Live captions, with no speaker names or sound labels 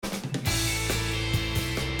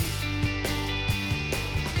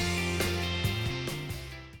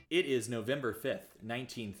It is November 5th,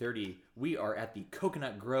 1930. We are at the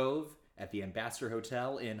Coconut Grove at the Ambassador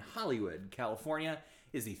Hotel in Hollywood, California.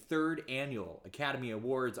 It is the third annual Academy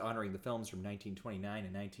Awards honoring the films from 1929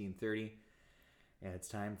 and 1930. And it's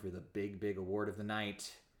time for the big award of the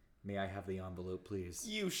night. May I have the envelope, please?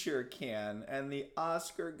 You sure can. And the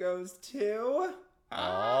Oscar goes to...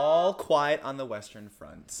 All Quiet on the Western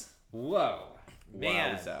Front. Whoa.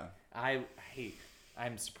 Man. Wowza.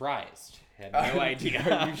 I'm surprised. Had no idea.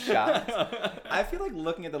 Are you shocked? I feel like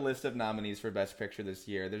looking at the list of nominees for Best Picture this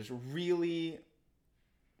year, there's really...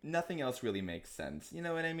 nothing else really makes sense. You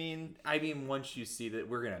know what I mean? I mean, once you see that...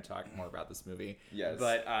 We're going to talk more about this movie. Yes.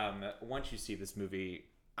 But once you see this movie...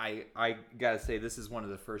 I gotta say, this is one of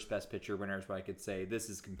the first Best Picture winners where I could say this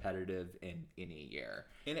is competitive in any year.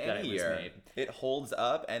 In any year. It holds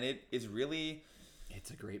up, and it is really... It's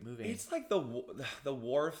a great movie. It's like the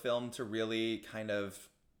war film to really kind of,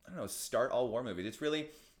 I don't know, start all war movies. It's really...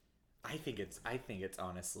 I think it's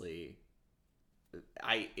honestly...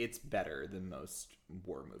 it's better than most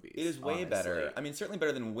war movies. It is way better. I mean, certainly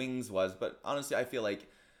better than Wings was, but honestly, I feel like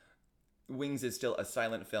Wings is still a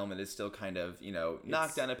silent film. It is still kind of,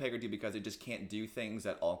 knocked down a peg or two because it just can't do things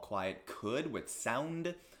that All Quiet could with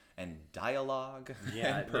sound and dialogue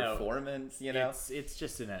and performance, It's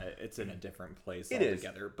just in a different place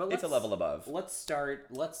altogether. But it's a level above.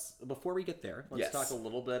 Before we get there, let's talk a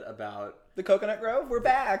little bit about the Coconut Grove. We're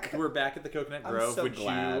back. We're back at the Coconut Grove, so which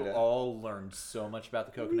glad. You all learned so much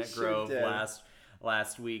about the Coconut Grove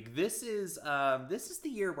last week. This is the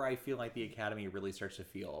year where I feel like the Academy really starts to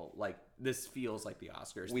feel like this feels like the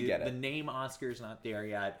Oscars. We get it. The name Oscars not there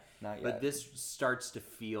yet. Not yet. But this starts to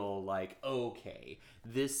feel like, okay,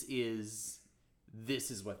 this is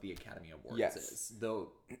what the Academy Awards is. Though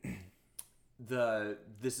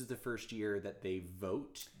this is the first year that they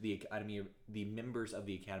vote. The members of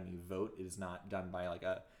the Academy vote. It is not done by like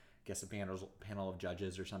a panel of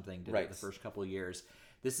judges or something. Did it the first couple of years.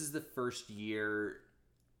 This is the first year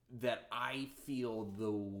that I feel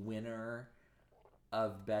the winner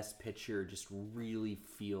of Best Picture just really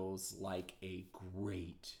feels like a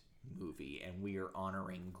great movie, and we are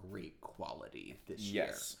honoring great quality this year.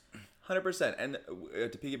 Yes, 100%. And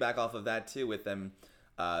to piggyback off of that too, with them,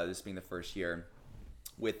 this being the first year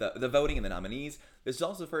with the voting and the nominees, this is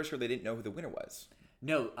also the first year they didn't know who the winner was.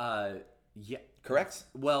 No, yeah. Correct?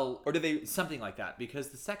 Well, or did they... Something like that, because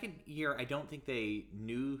the second year, I don't think they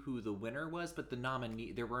knew who the winner was, but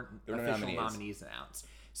there weren't official nominees announced.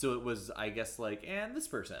 So it was, I guess, like, and this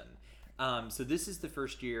person. So this is the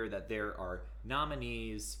first year that there are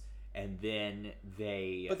nominees, and then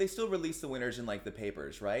they... But they still released the winners in, like, the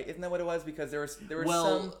papers, right? Isn't that what it was? Because there were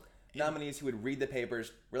some nominees who would read the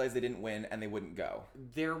papers, realize they didn't win, and they wouldn't go.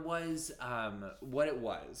 There was what it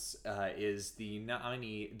was is the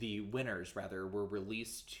winners were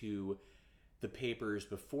released to the papers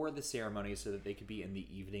before the ceremony so that they could be in the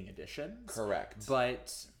evening editions. Correct.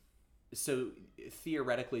 But so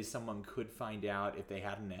theoretically, someone could find out if they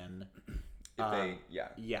had an N.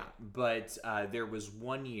 But there was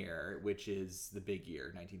one year, which is the big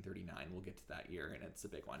year, 1939. We'll get to that year, and it's a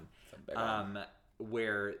big one.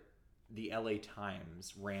 Where the LA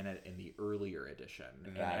Times ran it in the earlier edition,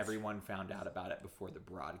 and everyone found out about it before the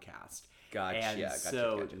broadcast. Gotcha.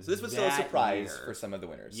 So this was still a surprise for some of the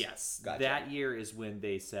winners. Yes. Gotcha. That year is when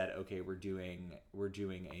they said, okay, we're doing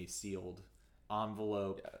a sealed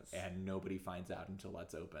envelope, and nobody finds out until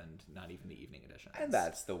that's opened, not even the evening edition. And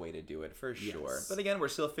that's the way to do it, for sure. But again, we're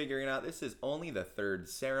still figuring out, this is only the third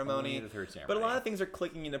ceremony. But a lot of things are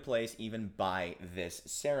clicking into place even by this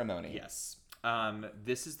ceremony. Yes.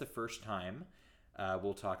 This is the first time,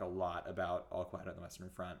 we'll talk a lot about All Quiet on the Western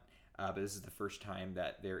Front, but this is the first time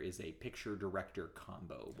that there is a picture-director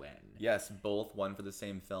combo win. Yes, both won for the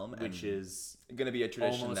same film. Which is going to be a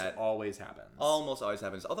tradition that always happens. Almost always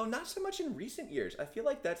happens. Although not so much in recent years. I feel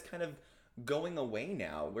like that's kind of going away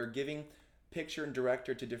now. We're giving picture and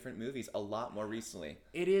director to different movies a lot more recently.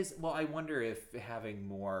 It is. Well, I wonder if having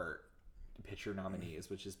more picture nominees,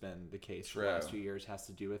 which has been the case for the last few years, has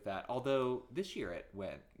to do with that. Although this year it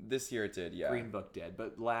went. This year it did, yeah. Green Book did,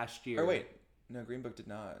 but last year... Or wait, no, Green Book did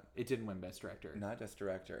not. It didn't win Best Director. Not Best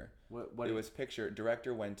Director. What it was picture.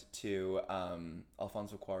 Director went to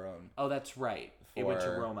Alfonso Cuarón. Oh, that's right. It went to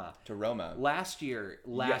Roma. To Roma. Last year, Shape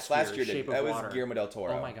of Water. That was Guillermo del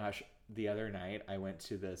Toro. Oh my gosh. The other night, I went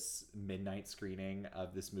to this midnight screening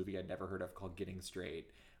of this movie I'd never heard of called Getting Straight,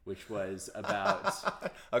 which was about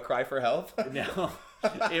A Cry for Help. No,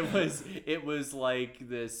 it was like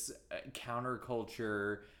this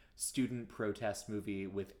counterculture student protest movie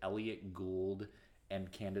with Elliot Gould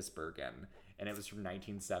and Candice Bergen, and it was from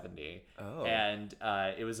 1970. Oh. And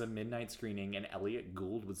it was a midnight screening, and Elliot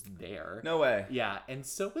Gould was there. No way. Yeah, and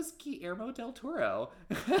so was Guillermo del Toro.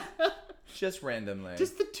 Just randomly.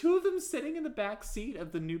 Just the two of them sitting in the back seat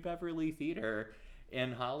of the New Beverly Theater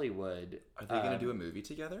in Hollywood. Are they going to do a movie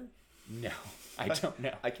together? No, I don't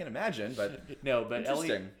know. I can't imagine, but no, but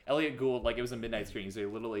Elliot Gould, like, it was a midnight screening, so he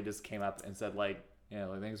literally just came up and said, like,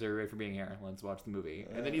 thanks everybody for being here. Let's watch the movie.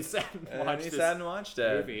 And then he sat and watched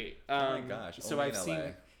it. Movie. Oh my gosh. So I've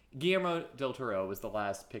seen Guillermo del Toro was the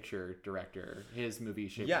last picture director. His movie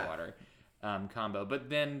Shape of Water combo. But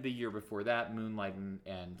then the year before that, Moonlight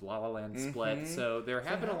and La La Land split. So there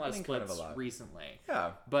have been a lot of splits recently.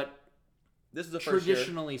 Yeah. But this is the first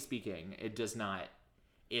traditionally speaking, it does not.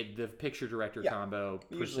 The picture director combo,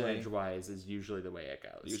 percentage wise, is usually the way it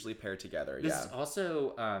goes. Usually paired together. This is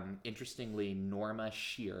also, interestingly, Norma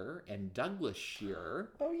Shearer and Douglas Shearer.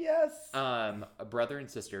 Oh yes. A brother and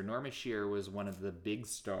sister. Norma Shearer was one of the big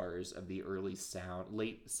stars of the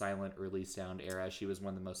late silent, early sound era. She was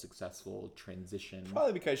one of the most successful transition.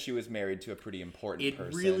 Probably because she was married to a pretty important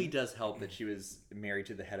person. It really does help that she was married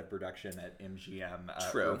to the head of production at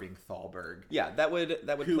MGM, Irving Thalberg. Yeah, that would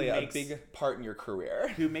play a big part in your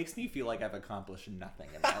career. Who makes me feel like I've accomplished nothing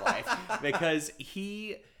in my life, because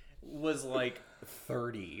he was like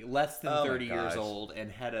 30, less than 30 years old,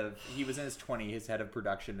 and he was in his 20s, head of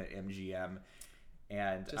production at MGM,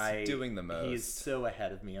 and just doing the most. He's so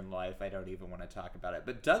ahead of me in life, I don't even want to talk about it.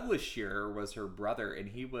 But Douglas Shearer was her brother, and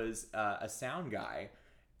he was a sound guy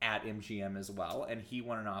at MGM as well, and he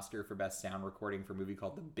won an Oscar for Best Sound Recording for a movie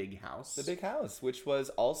called The Big House. The Big House, which was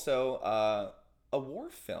also a war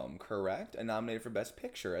film, correct? And nominated for Best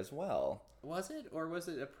Picture as well. Was it? Or was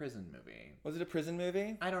it a prison movie? Was it a prison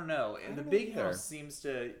movie? I don't know. The Big House seems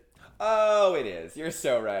to... Oh, it is. You're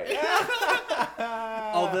so right.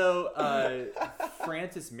 Although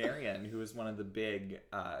Frances Marion, who is one of the big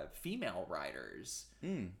female writers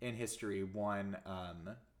in history, won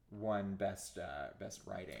best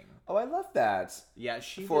writing. Oh, I love that. Yeah,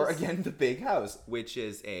 again, The Big House, which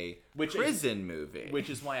is a prison movie. Which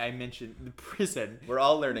is why I mentioned the prison. We're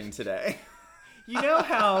all learning today. You know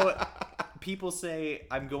how people say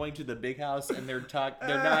I'm going to the Big House, and they're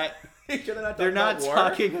not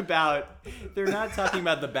talking about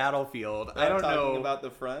the battlefield. I don't know about the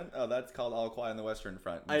front. Oh, that's called All Quiet on the Western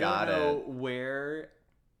Front. I don't know where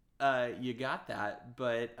you got that,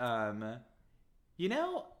 but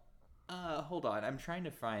hold on. I'm trying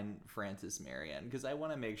to find Frances Marion because I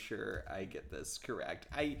want to make sure I get this correct.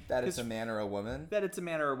 That it's a man or a woman? That it's a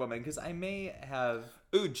man or a woman, because I may have...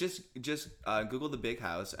 Ooh, just Google The Big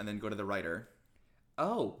House and then go to the writer.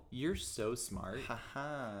 Oh, you're so smart.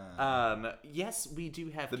 Haha. Yes, we do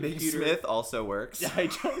have The Big Smith also works. I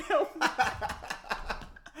don't know.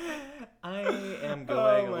 I am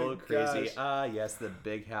going a little crazy. Yes, The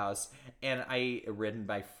Big House. And written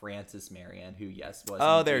by Frances Marion, who, yes, was...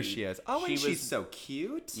 Oh, there she is. Oh, and she's so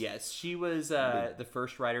cute. Yes, she was the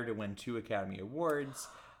first writer to win 2 Academy Awards.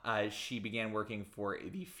 She began working for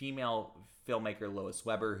the female filmmaker Lois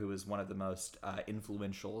Weber, who was one of the most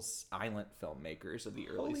influential silent filmmakers of the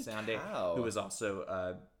early sound day, who was also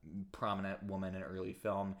a prominent woman in early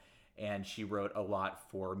film. And she wrote a lot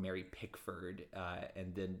for Mary Pickford,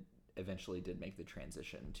 and then eventually did make the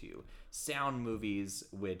transition to sound movies,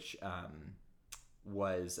 which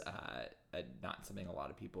was not something a lot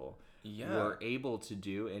of people were able to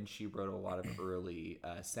do. And she wrote a lot of early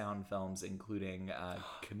sound films, including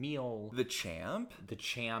Camille, The Champ,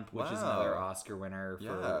 which is another Oscar winner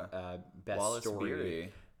for Best Wallace Story.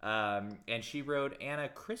 Beery. And she wrote Anna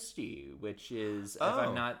Christie, which is, if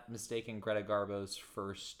I'm not mistaken, Greta Garbo's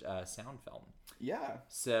first sound film. Yeah.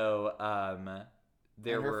 So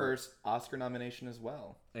her first Oscar nomination as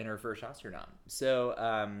well. And her first Oscar nom. So,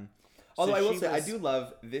 although I will say, I do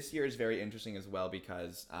love, this year is very interesting as well,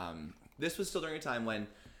 because this was still during a time when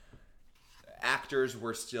actors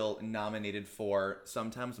were still nominated for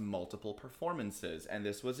sometimes multiple performances. And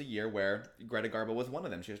this was a year where Greta Garbo was one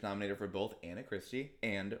of them. She was nominated for both Anna Christie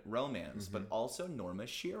and Romance. But also Norma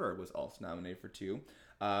Shearer was also nominated for 2.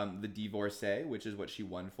 The Divorcee, which is what she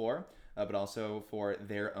won for. But also for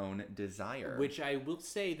Their Own Desire. Which I will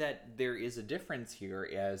say that there is a difference here,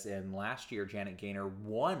 as in last year, Janet Gaynor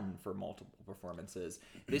won for multiple performances.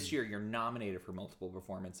 This year, you're nominated for multiple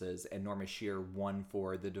performances, and Norma Shearer won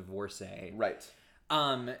for The Divorcee. Right.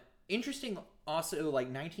 Interesting, also, like,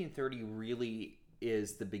 1930 really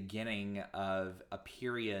is the beginning of a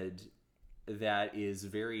period that is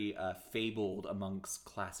very fabled amongst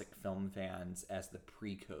classic film fans as the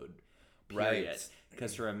pre-code period. Right.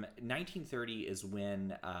 Because from 1930 is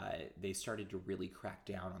when they started to really crack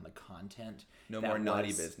down on the content. No more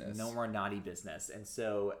naughty business. No more naughty business. And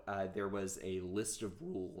so there was a list of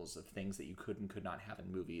rules of things that you could and could not have in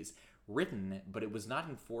movies written, but it was not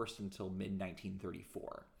enforced until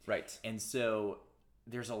mid-1934. Right. And so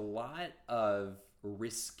there's a lot of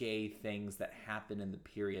risque things that happened in the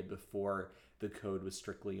period before the code was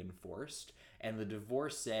strictly enforced. And The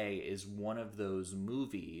Divorcee is one of those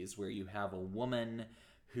movies where you have a woman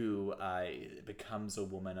who becomes a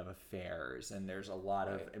woman of affairs, and there's a lot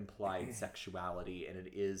of implied sexuality, and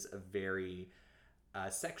it is a very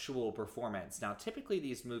sexual performance. Now, typically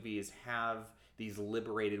these movies have these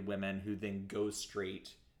liberated women who then go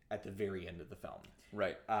straight at the very end of the film.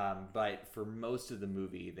 Right. But for most of the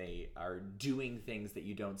movie, they are doing things that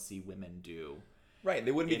you don't see women do. Right,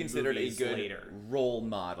 they wouldn't be considered a good later. role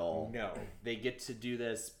model. No, they get to do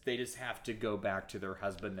this. They just have to go back to their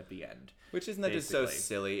husband at the end. Which isn't that just so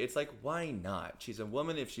silly? It's like, why not? She's a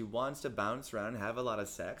woman. If she wants to bounce around and have a lot of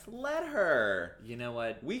sex, let her. You know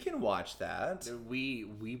what? We can watch that. We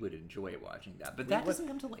would enjoy watching that, but that doesn't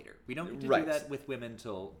come till later. We don't get to do that with women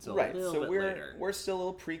till right. a little bit later. We're still a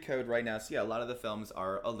little pre-code right now, so yeah, a lot of the films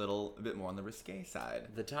are a bit more on the risque side.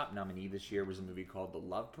 The top nominee this year was a movie called The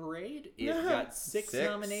Love Parade. It got six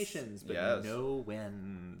nominations, but no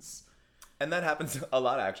wins. And that happens a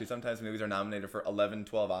lot, actually. Sometimes movies are nominated for 11,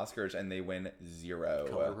 12 Oscars, and they win 0.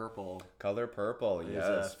 Color Purple. Color Purple,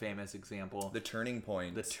 yes. Is a famous example. The Turning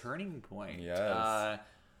Point. The Turning Point. Yes.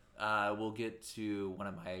 We'll get to one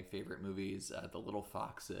of my favorite movies, The Little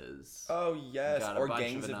Foxes. Oh, yes. Or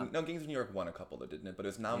Gangs of New York won a couple, though, didn't it? But it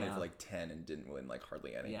was nominated for like 10 and didn't win like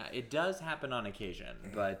hardly any. Yeah, it does happen on occasion.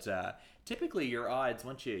 But typically your odds,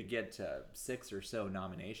 once you get to 6 or so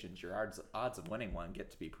nominations, your odds of winning one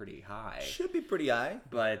get to be pretty high. Should be pretty high.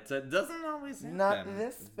 But it doesn't always happen. Not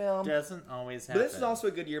this film. Doesn't always happen. But this is also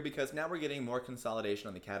a good year because now we're getting more consolidation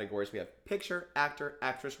on the categories. We have picture, actor,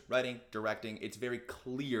 actress, writing, directing. It's very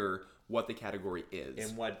clear what the category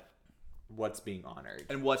is. And what's being honored.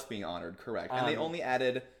 And what's being honored, correct. And they only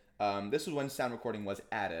added, this was when sound recording was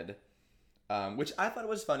added, which I thought it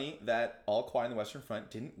was funny that All Quiet on the Western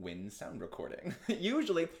Front didn't win sound recording.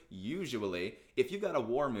 Usually, if you've got a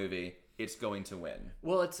war movie, it's going to win.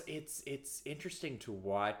 Well, it's interesting to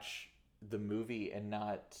watch the movie and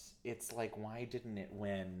not, it's like, why didn't it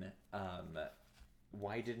win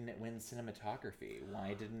cinematography?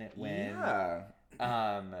 Why didn't it win? Yeah.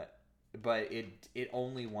 But it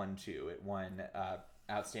only won 2. It won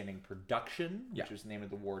Outstanding Production, which was the name of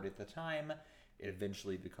the award at the time. It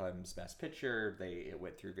eventually becomes Best Picture. It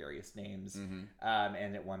went through various names.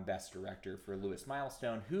 And it won Best Director for Louis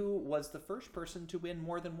Milestone, who was the first person to win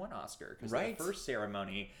more than one Oscar. Because in the first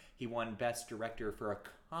ceremony, he won Best Director for a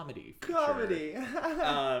comedy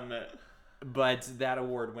feature. But that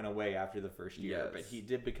award went away after the first year. But he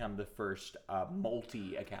did become the first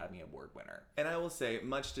multi-Academy Award winner. And I will say,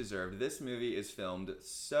 much deserved. This movie is filmed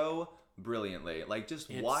so brilliantly. Like, just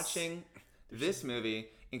watching this movie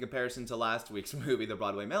in comparison to last week's movie, The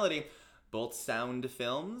Broadway Melody, both sound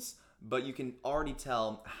films, but you can already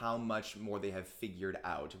tell how much more they have figured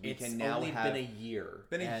out. It's only been a year.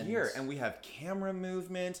 And we have camera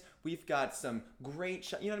movement. We've got some great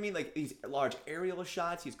shots. You know what I mean? Like these large aerial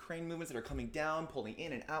shots, these crane movements that are coming down, pulling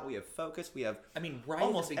in and out. We have focus. We have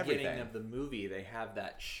almost at the beginning everything of the movie, they have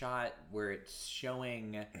that shot where it's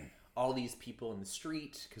showing all these people in the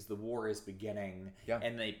street because the war is beginning. Yeah.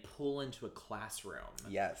 And they pull into a classroom.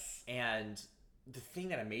 Yes. And the thing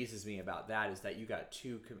that amazes me about that is that you got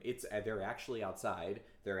they're actually outside,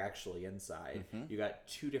 they're actually inside. You got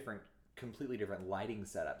 2 completely different lighting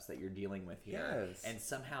setups that you're dealing with here. Yes. And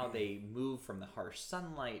somehow they move from the harsh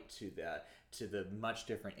sunlight to the much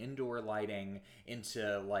different indoor lighting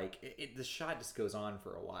into like the shot just goes on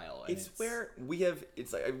for a while. And it's where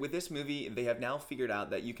it's like with this movie, they have now figured out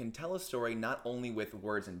that you can tell a story not only with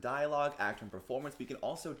words and dialogue, act and performance, but you can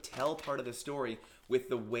also tell part of the story with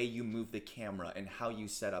the way you move the camera and how you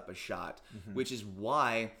set up a shot, which is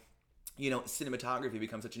why, cinematography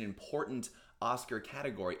becomes such an important Oscar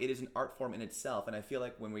category. It is an art form in itself, and I feel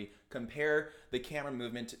like when we compare the camera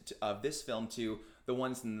movement of this film to the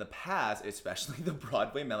ones in the past, especially the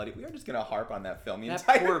Broadway Melody, we are just going to harp on that film the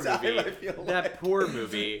entire time. I feel that poor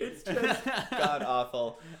movie. It's just god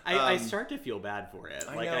awful. I start to feel bad for it.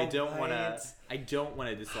 I don't want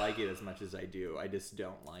to dislike it as much as I do. I just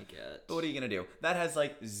don't like it. But what are you going to do? That has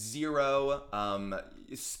like 0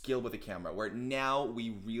 skill with the camera, where now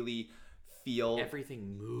we really feel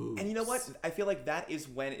everything moves. And you know what? I feel like that is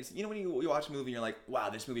when it's, when you watch a movie and you're like, wow,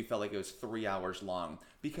 this movie felt like it was 3 hours long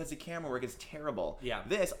because the camera work is terrible. Yeah.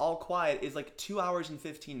 This All Quiet is like 2 hours and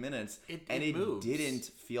 15 minutes, it moves. didn't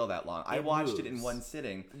feel that long. I watched it in one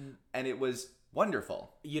sitting, and it was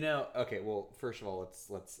wonderful. Okay. Well, first of all,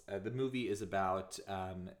 let's. The movie is about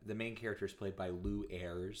the main character is played by Lou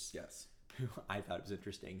Ayres. Yes. Who I thought was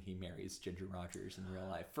interesting. He marries Ginger Rogers in real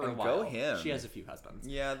life for and a while. Go him. She has a few husbands.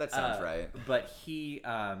 Yeah, that sounds right. But he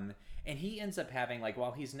ends up having, like,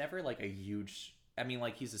 while he's never like a huge, I mean,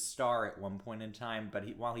 like, he's a star at one point in time, but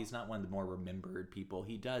while he's not one of the more remembered people,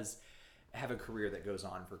 he does have a career that goes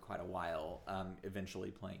on for quite a while.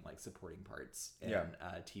 Eventually playing like supporting parts in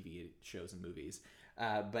TV shows and movies.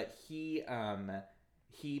 But he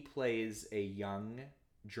plays a young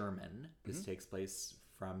German. This takes place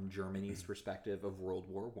from Germany's perspective of World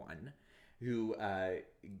War I, who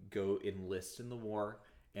go enlist in the war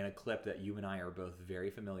in a clip that you and I are both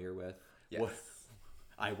very familiar with. Yes.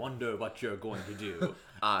 I wonder what you're going to do.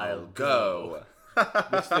 I'll go.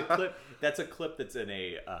 That's a clip that's in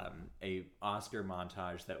a Oscar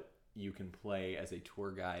montage that you can play as a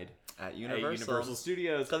tour guide at Universal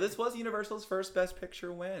Studios. So this was Universal's first Best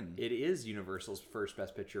Picture win. It is Universal's first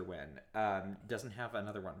Best Picture win. Doesn't have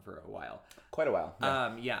another one for a while. Quite a while.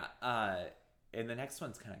 Yeah. And the next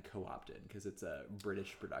one's kind of co-opted because it's a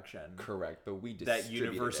British production. Correct, but we that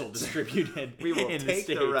Universal distributed. We will take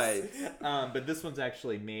the rights. But this one's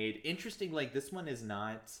actually made. Interesting, like this one is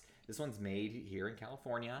not. This one's made here in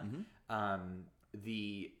California.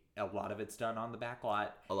 A lot of it's done on the back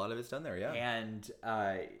lot. A lot of it's done there, yeah. And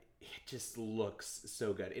it just looks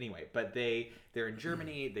so good. Anyway, but they're in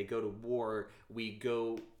Germany. They go to war. We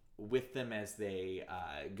go with them as they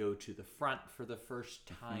go to the front for the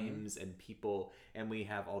first times, and we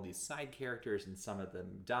have all these side characters, and some of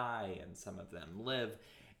them die and some of them live,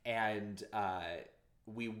 and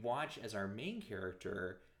we watch as our main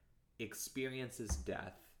character experiences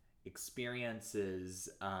death, experiences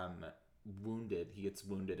wounded. He gets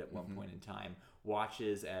wounded at one point in time,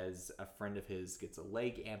 watches as a friend of his gets a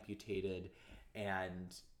leg amputated,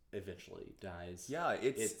 and eventually dies. Yeah,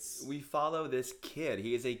 it's we follow this kid.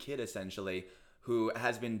 He is a kid essentially who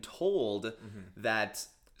has been told that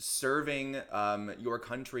serving your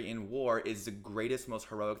country in war is the greatest, most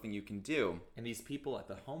heroic thing you can do. And these people at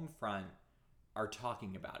the home front are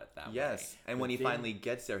talking about it that way. Yes, and when he finally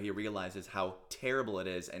gets there, he realizes how terrible it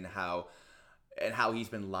is and how he's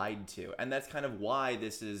been lied to. And that's kind of why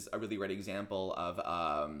this is a really great example of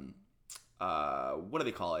what do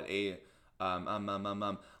they call it?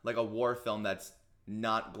 Like a war film that's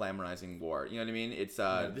not glamorizing war. You know what I mean? It's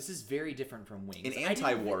this is very different from Wings. An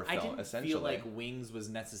anti-war film, I didn't essentially. feel like Wings was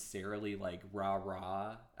necessarily like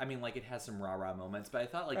rah-rah. I mean, like, it has some rah-rah moments, but I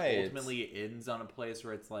thought like ultimately it ends on a place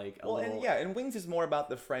where it's like a little... And Wings is more about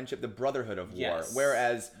the friendship, the brotherhood of war.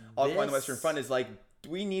 Whereas All Quiet on the Western Front is like,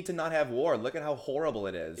 we need to not have war. Look at how horrible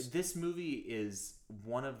it is. This movie is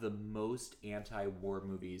one of the most anti-war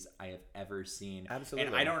movies I have ever seen. Absolutely.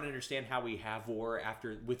 And I don't understand how we have war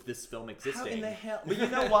with this film existing. How in the hell? But you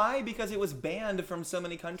know why? Because it was banned from so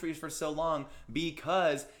many countries for so long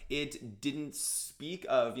because it didn't speak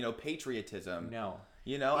of, patriotism. No.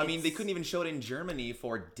 I mean, they couldn't even show it in Germany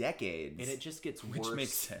for decades. And it just gets which worse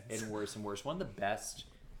makes sense. and worse and worse. One of the best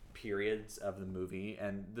periods of the movie,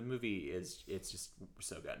 and the movie it's just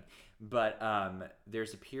so good, but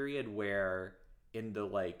there's a period where in the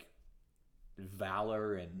like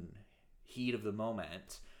valor and heat of the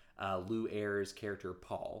moment, Lou Ayres' character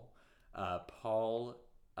Paul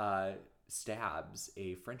stabs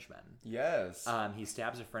a Frenchman. Yes. He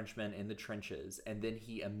stabs a Frenchman in the trenches, and then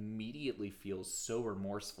he immediately feels so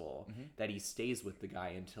remorseful that he stays with the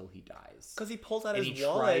guy until he dies. Because he pulls out and his he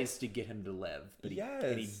wallet. tries to get him to live, but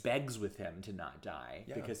yes. he begs with him to not die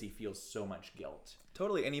because he feels so much guilt.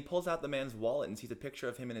 Totally, and he pulls out the man's wallet and sees a picture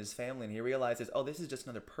of him and his family, and he realizes, oh, this is just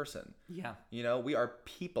another person. Yeah. We are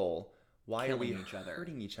people. Why Killing are we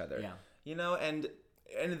hurting each other? Yeah. And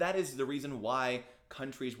that is the reason why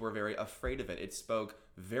countries were very afraid of it. It spoke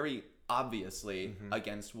very obviously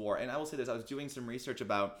against war. And I will say this, I was doing some research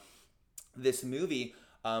about this movie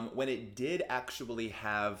when it did actually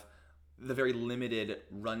have the very limited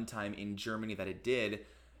runtime in Germany that it did.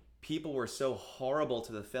 People were so horrible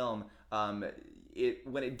to the film.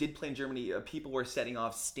 When it did play in Germany, people were setting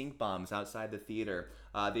off stink bombs outside the theater.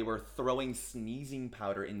 They were throwing sneezing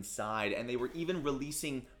powder inside, and they were even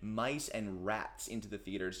releasing mice and rats into the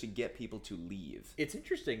theaters to get people to leave. It's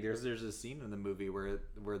interesting. There's a scene in the movie where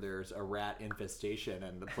there's a rat infestation,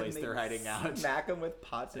 and the place they're hiding out, smack them with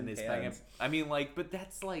pots and pans. I mean, but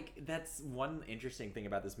that's one interesting thing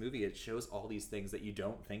about this movie. It shows all these things that you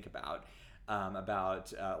don't think about.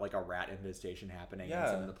 about like a rat infestation happening in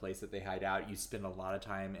some of the place that they hide out. You spend a lot of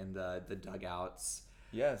time in the dugouts.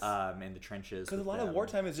 Yes. In the trenches. Because a lot of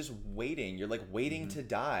wartime is just waiting. You're like waiting to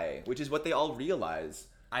die, which is what they all realize.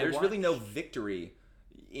 There's really no victory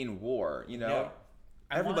in war, you know?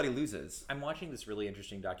 Yeah. Everybody loses. I'm watching this really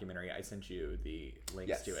interesting documentary. I sent you the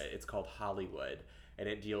links to it. It's called Hollywood, and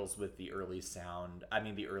it deals with the early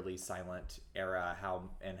silent era, how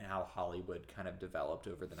Hollywood kind of developed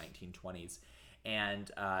over the 1920s.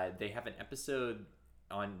 And they have an episode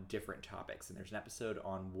on different topics, and there's an episode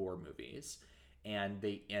on war movies. And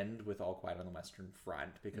they end with All Quiet on the Western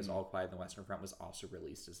Front, because All Quiet on the Western Front was also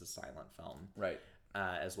released as a silent film, right?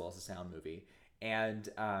 As well as a sound movie. And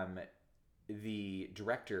the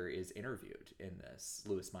director is interviewed in this,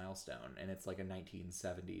 Louis Milestone, and it's like a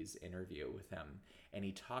 1970s interview with him. And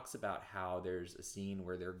he talks about how there's a scene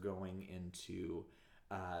where they're going into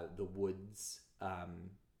the woods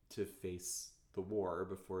to face the war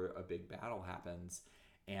before a big battle happens.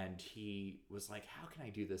 And he was like, how can I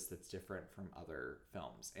do this that's different from other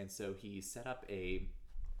films? And so he set up a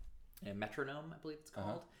metronome, I believe it's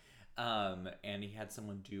called. And he had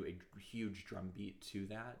someone do a huge drum beat to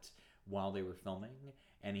that while they were filming.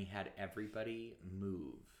 And he had everybody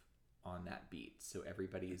move on that beat. So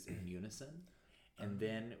everybody's in unison. And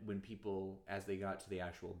then when people, as they got to the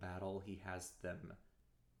actual battle, he has them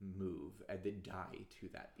move and they die to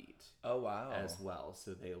that beat. Oh, wow. As well.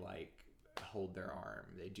 So they like hold their arm,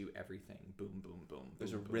 they do everything, boom boom boom.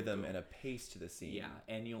 There's boom, a boom, rhythm boom. and a pace to the scene. Yeah,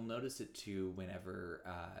 and you'll notice it too whenever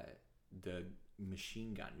the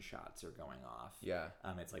machine gun shots are going off. Yeah.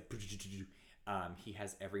 It's like he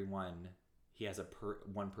has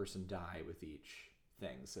one person die with each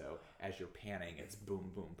thing. So as you're panning, it's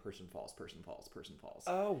boom boom, person falls, person falls, person falls.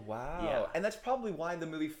 Oh wow. Yeah. And that's probably why the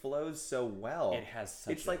movie flows so well. It has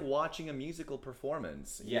such it's like watching a musical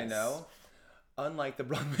performance, yes. You know? Unlike the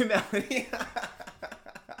Broadway Melody.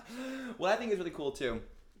 What I think is really cool too,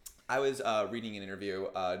 I was reading an interview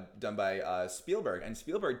done by Spielberg, and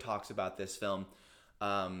Spielberg talks about this film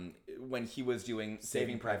when he was doing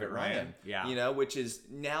Saving Private Ryan. Yeah. You know, which is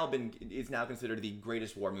now considered the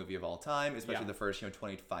greatest war movie of all time, especially the first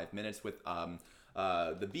 25 minutes with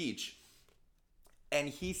the beach. And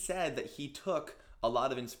he said that he took a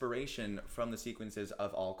lot of inspiration from the sequences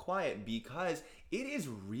of All Quiet because it is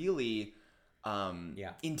really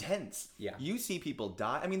intense. Yeah. You see people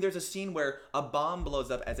die. I mean, there's a scene where a bomb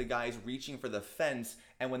blows up as a guy's reaching for the fence,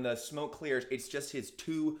 and when the smoke clears, it's just his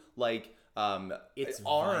two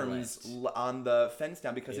arms on the fence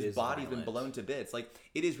now because his body's been blown to bits. Like,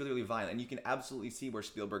 it is really, really violent. And you can absolutely see where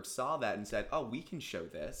Spielberg saw that and said, oh, we can show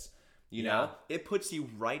this. You know, it puts you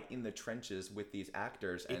right in the trenches with these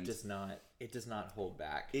actors, and it does not hold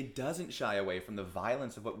back. It doesn't shy away from the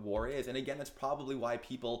violence of what war is. And again, that's probably why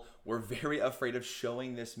people were very afraid of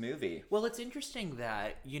showing this movie. Well, it's interesting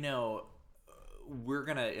that, you know, we're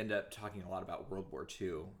going to end up talking a lot about World War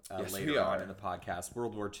II later on in the podcast.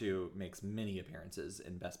 World War II makes many appearances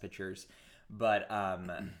in Best Pictures, but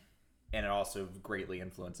and it also greatly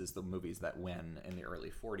influences the movies that win in the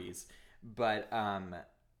early 40s. But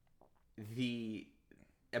the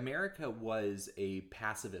America was a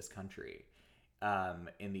pacifist country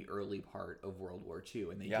in the early part of World War II,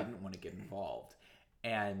 and they didn't want to get involved.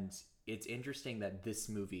 And it's interesting that this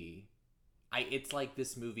movie, it's like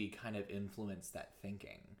this movie kind of influenced that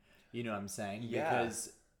thinking. You know what I'm saying? Yeah.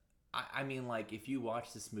 Because I mean, like, if you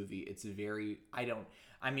watch this movie, it's very,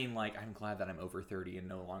 I'm glad that I'm over 30 and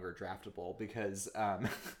no longer draftable because,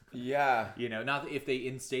 you know, not if they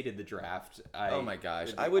instated the draft. Oh my gosh.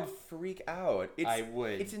 I would freak out. I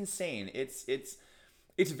would. It's insane.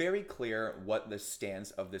 It's very clear what the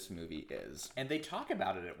stance of this movie is. And they talk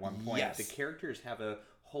about it at one point. Yes. The characters have a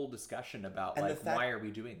whole discussion about and why are we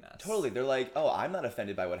doing this? Totally. They're like, oh, I'm not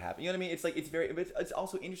offended by what happened. You know what I mean? It's like, it's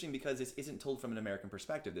also interesting because this isn't told from an American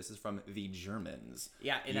perspective. This is from the Germans.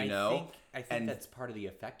 Yeah, and I think that's part of the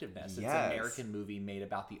effectiveness. It's an American movie made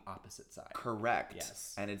about the opposite side. Correct.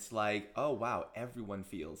 Yes. And it's like, oh wow, everyone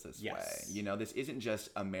feels this way. You know, this isn't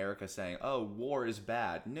just America saying, oh, war is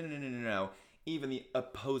bad. No. Even the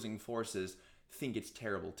opposing forces think it's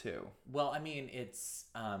terrible too. Well, I mean, it's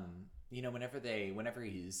you know, whenever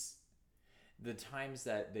he's the times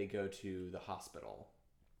that they go to the hospital,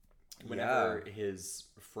 whenever his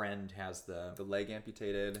friend has the leg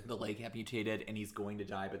amputated, and he's going to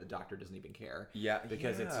die, but the doctor doesn't even care. Yeah,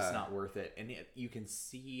 because it's just not worth it, and you can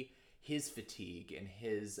see his fatigue and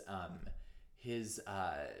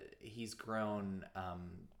he's grown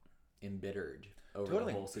embittered over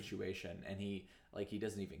the whole situation, and he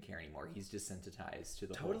doesn't even care anymore. He's desensitized to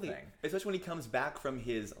the whole thing. Especially when he comes back from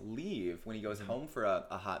his leave, when he goes home for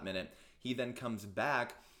a hot minute, He then comes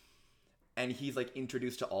back, and he's like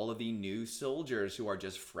introduced to all of the new soldiers who are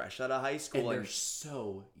just fresh out of high school, and they're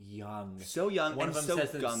so young. One and of them so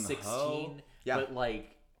says they're gung-ho. 16, Yeah. but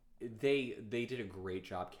like they did a great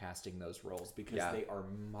job casting those roles because they are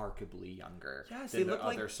markedly younger Yes, than they look the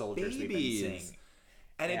like other soldiers babies. we've been seeing.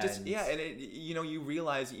 And you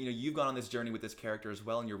realize, you've gone on this journey with this character as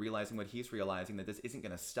well, and you're realizing what he's realizing, that this isn't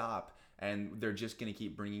going to stop, and they're just going to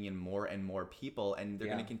keep bringing in more and more people, and they're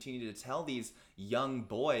going to continue to tell these young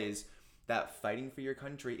boys that fighting for your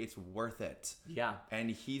country, it's worth it. Yeah.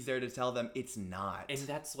 And he's there to tell them it's not. And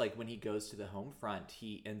that's like when he goes to the home front,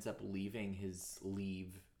 he ends up leaving his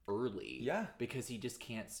leave early. Yeah. Because he just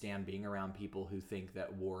can't stand being around people who think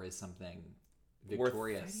that war is something worth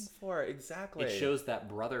victorious. fighting for. Exactly. It shows that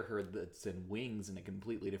brotherhood that's in Wings in a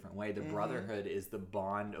completely different way. The brotherhood is the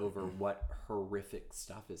bond over what horrific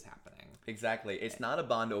stuff is happening. Exactly. It's not a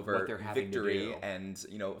bond over What they're having to victory do. and,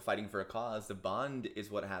 fighting for a cause. The bond is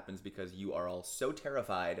what happens because you are all so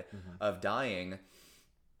terrified of dying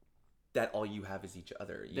that all you have is each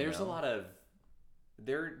other. There's a lot of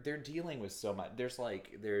they're dealing with so much. There's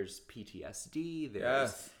PTSD,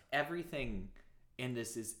 there's everything. And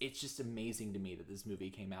it's just amazing to me that this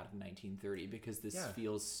movie came out in 1930 because this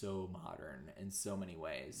feels so modern in so many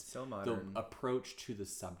ways. So modern. The approach to the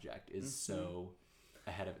subject is so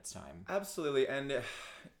ahead of its time. Absolutely. And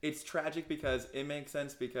it's tragic because it makes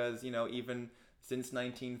sense because, even since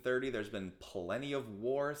 1930, there's been plenty of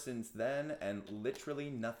war since then, and literally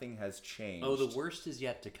nothing has changed. Oh, the worst is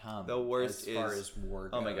yet to come. The worst as far as war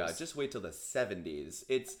goes. Oh my God, just wait till the 70s.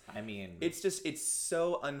 It's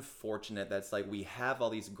so unfortunate that's like we have all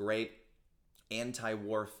these great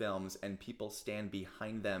anti-war films and people stand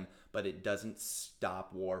behind them, but it doesn't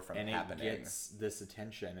stop war from happening. And it gets this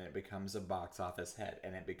attention, and it becomes a box office hit,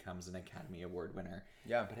 and it becomes an Academy Award winner.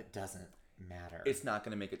 Yeah. But it doesn't matter. It's not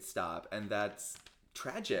going to make it stop, and that's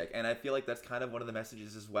tragic. And I feel like that's kind of one of the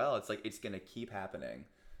messages as well. It's like it's going to keep happening,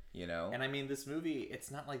 And I mean, this movie, it's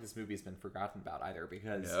not like this movie's been forgotten about either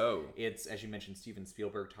because it's, as you mentioned, Steven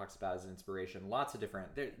Spielberg talks about as an inspiration. Lots of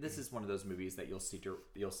different. This is one of those movies that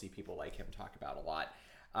you'll see people like him talk about a lot.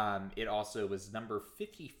 It also was number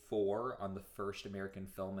 54 on the first American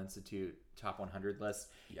Film Institute Top 100 list.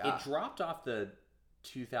 Yeah. It dropped off the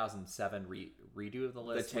 2007 redo of the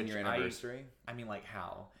list. The 10-year anniversary? I mean, like,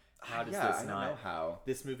 how? How does this I don't know how.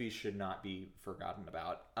 This movie should not be forgotten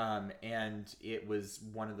about. And it was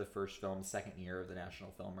one of the first films, second year of the National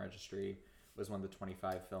Film Registry, was one of the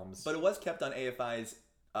 25 films. But it was kept on AFI's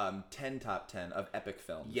 10 top 10 of epic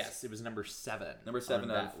films. Yes, it was number 7. Number 7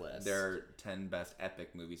 on of that list. their 10 best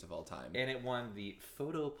epic movies of all time. And it won the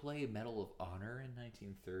Photoplay Medal of Honor in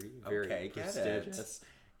 1930. Very prestigious.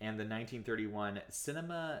 And the 1931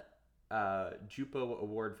 Cinema Jupo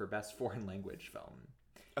Award for Best Foreign Language Film.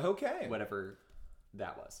 Okay. Whatever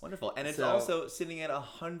that was. Wonderful. And it's also sitting at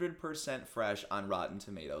 100% fresh on Rotten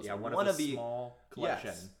Tomatoes. Yeah, one of the small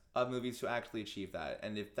collection of movies to actually achieve that.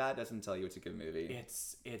 And if that doesn't tell you it's a good movie.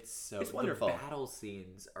 It's wonderful. The battle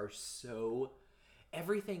scenes are so...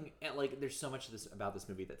 Everything... Like, there's so much about this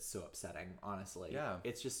movie that's so upsetting, honestly. Yeah.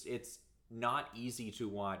 It's not easy to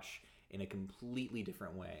watch in a completely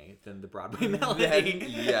different way than the Broadway Melody.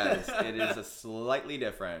 Yes, it is a slightly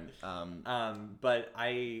different. But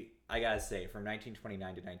I gotta say, from 1929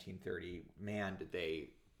 to 1930, man, did they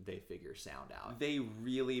figure sound out. They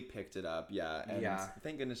really picked it up, and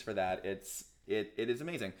thank goodness for that. It is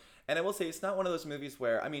amazing. And I will say, it's not one of those movies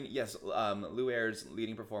where, I mean, yes, Lou Ayre's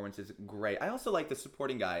leading performance is great. I also like the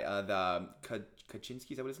supporting guy, the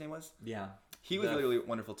Kaczynski, is that what his name was? Yeah. He was really, really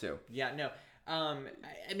wonderful too. Yeah, no.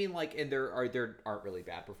 I mean, like, and there aren't really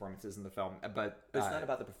bad performances in the film, but it's not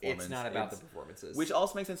about the performance. It's not about the performances, which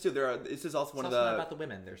also makes sense too. This is also one of the. It's not about the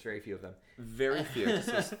women. There's very few of them. Very few. Just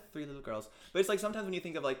those 3 little girls. But it's like sometimes when you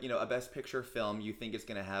think of like a Best Picture film, you think it's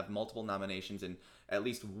going to have multiple nominations and at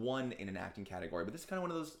least one in an acting category. But this is kind of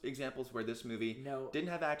one of those examples where this movie didn't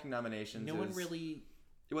have acting nominations. No one really.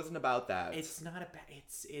 It wasn't about that. It's not about.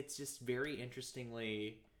 It's just very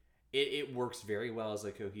interestingly. It works very well as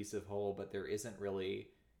a cohesive whole, but there isn't really...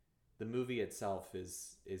 The movie itself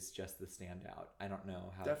is just the standout. I don't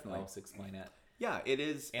know how else to explain it. Yeah, it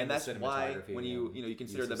is. And that's why when you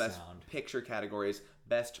consider the Best Picture categories,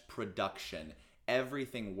 Best Production,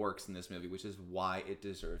 everything works in this movie, which is why it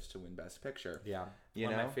deserves to win Best Picture. Yeah.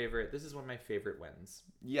 This is one of my favorite wins.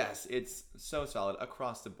 Yes, it's so solid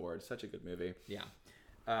across the board. Such a good movie. Yeah.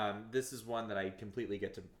 This is one that I completely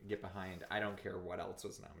get behind. I don't care what else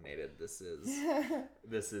was nominated. This is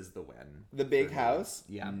the win. The Big House.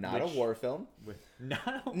 Yeah, not a war film.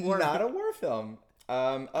 Not a war film.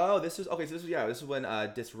 This is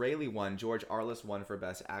when Disraeli won. George Arliss won for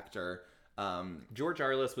Best Actor George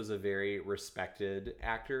Arliss was a very respected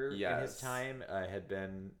actor in his Yes. time. Had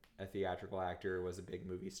been a theatrical actor, was a big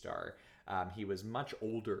movie star. He was much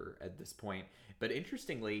older at this point, but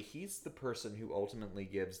interestingly, he's the person who ultimately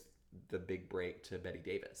gives the big break to Bette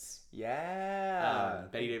Davis. Yeah.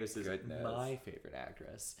 Betty Davis is Goodness. my favorite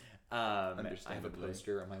actress. I have a Understandably.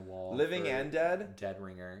 poster on my wall. Living for and dead? Dead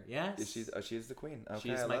Ringer. Yes. She's the queen. Okay,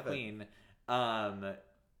 She's I my love queen.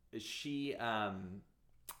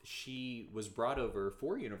 She was brought over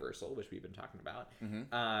for Universal, which we've been talking about,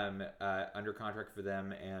 under contract for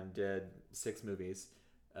them, and did 6 movies,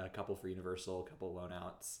 a couple for Universal, a couple loan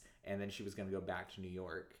outs, and then she was going to go back to New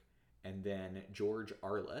York. And then George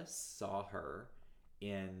Arliss saw her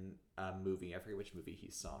in a movie. I forget which movie he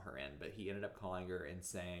saw her in, but he ended up calling her and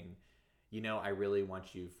saying, I really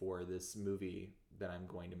want you for this movie that I'm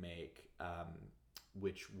going to make,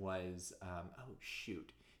 which was,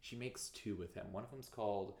 she makes 2 with him. One of them's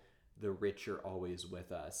called The Rich Are Always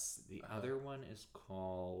With Us. The other one is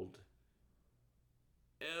called,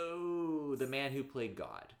 The Man Who Played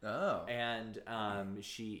God. Oh. And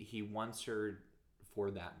he wants her for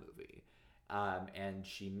that movie. And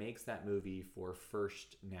she makes that movie for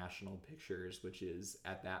First National Pictures, which is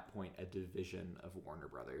at that point a division of Warner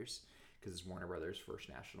Brothers, because it's Warner Brothers First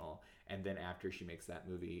National. And then after she makes that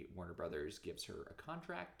movie, Warner Brothers gives her a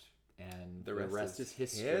contract, and the rest is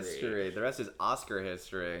history. The rest is Oscar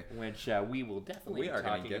history, which we will definitely be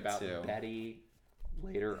talking about Betty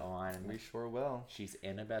later on. We sure will. She's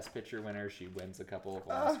in a Best Picture winner. She wins a couple of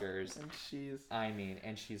Oscars. And she's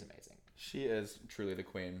amazing. She is truly the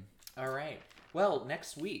queen. All right. Well,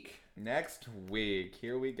 next week,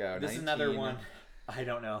 here we go. This is another one. I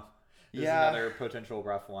don't know. This is Yeah. another potential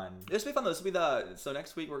rough one. This will be fun though. So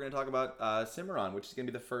next week we're going to talk about Cimarron, which is going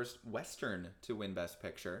to be the first Western to win Best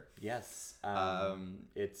Picture. Yes.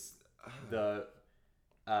 It's the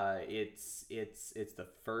the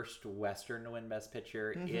first Western to win Best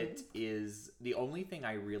Picture. Mm-hmm. It is the only thing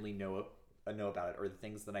I really know about it, or the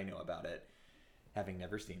things that I know about it, having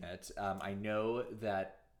never seen it. I know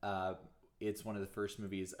that it's one of the first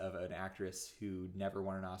movies of an actress who never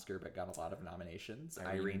won an Oscar but got a lot of nominations.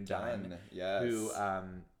 Irene Dunne, yes. who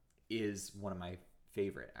is one of my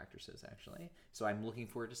favorite actresses, actually. So I'm looking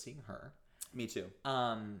forward to seeing her. Me too.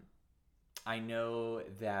 I know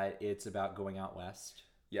that it's about going out west.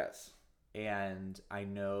 Yes. And I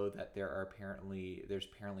know that there's apparently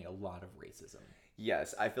a lot of racism.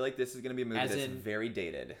 Yes, I feel like this is going to be a movie As that's in- very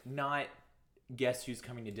dated. Not Guess Who's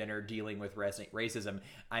Coming to Dinner dealing with racism.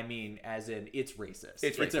 I mean, as in, it's racist.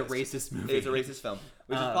 It's a racist movie. It's a racist film,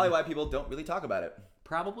 which is probably why people don't really talk about it.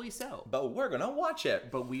 Probably so. But we're going to watch it.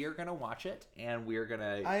 But we are going to watch it, and we're going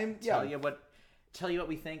to tell you what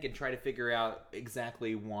we think and try to figure out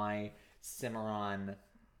exactly why Cimarron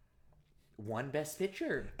won Best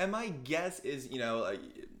Picture. And my guess is,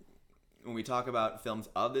 when we talk about films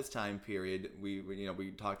of this time period,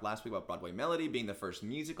 we talked last week about Broadway Melody being the first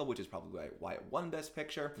musical, which is probably why it won Best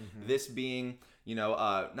Picture. Mm-hmm. This being,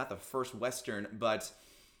 not the first Western, but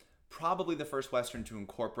probably the first Western to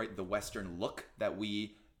incorporate the Western look that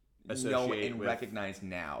we know and recognize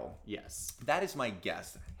now. Yes. That is my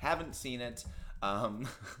guess. Haven't seen it. I'm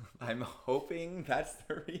hoping that's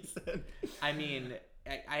the reason. I mean,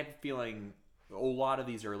 I'm feeling a lot of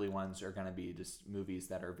these early ones are going to be just movies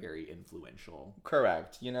that are very influential.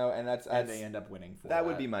 Correct. And and they end up winning for that.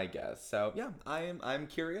 Would be my guess. So yeah, I'm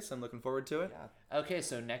curious. I'm looking forward to it. Yeah. Okay,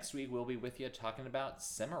 so next week we'll be with you talking about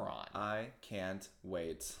Cimarron. I can't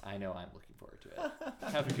wait. I know I'm looking forward to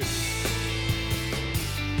it. Have a good week.